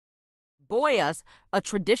Boyoz, a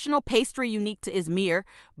traditional pastry unique to Izmir,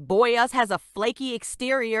 boyoz has a flaky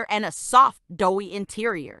exterior and a soft, doughy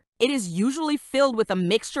interior. It is usually filled with a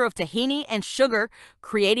mixture of tahini and sugar,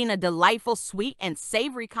 creating a delightful sweet and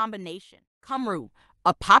savory combination. Kumru,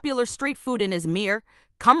 a popular street food in Izmir,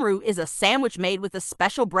 Kumru is a sandwich made with a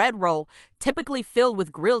special bread roll, typically filled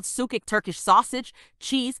with grilled sukik Turkish sausage,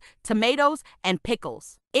 cheese, tomatoes, and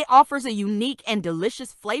pickles. It offers a unique and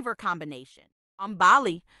delicious flavor combination.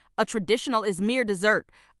 Şambali, a traditional Izmir dessert.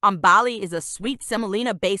 Şambali is a sweet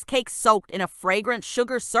semolina-based cake soaked in a fragrant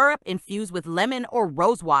sugar syrup infused with lemon or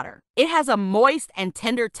rosewater. It has a moist and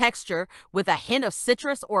tender texture with a hint of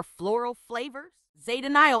citrus or floral flavors.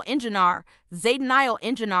 Enginar,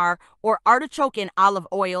 Enginar, or artichoke in olive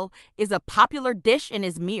oil, is a popular dish in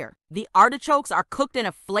Izmir. The artichokes are cooked in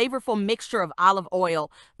a flavorful mixture of olive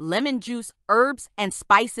oil, lemon juice, herbs, and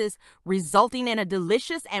spices, resulting in a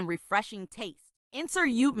delicious and refreshing taste. İncir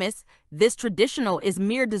Uyutma, this traditional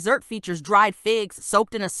Izmir dessert features dried figs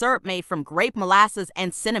soaked in a syrup made from grape molasses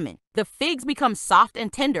and cinnamon. The figs become soft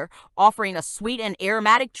and tender, offering a sweet and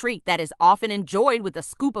aromatic treat that is often enjoyed with a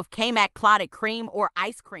scoop of kaymak clotted cream or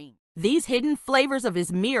ice cream. These hidden flavors of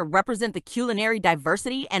Izmir represent the culinary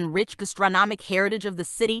diversity and rich gastronomic heritage of the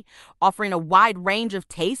city, offering a wide range of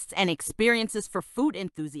tastes and experiences for food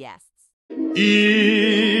enthusiasts.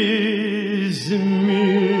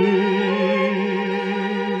 İzmir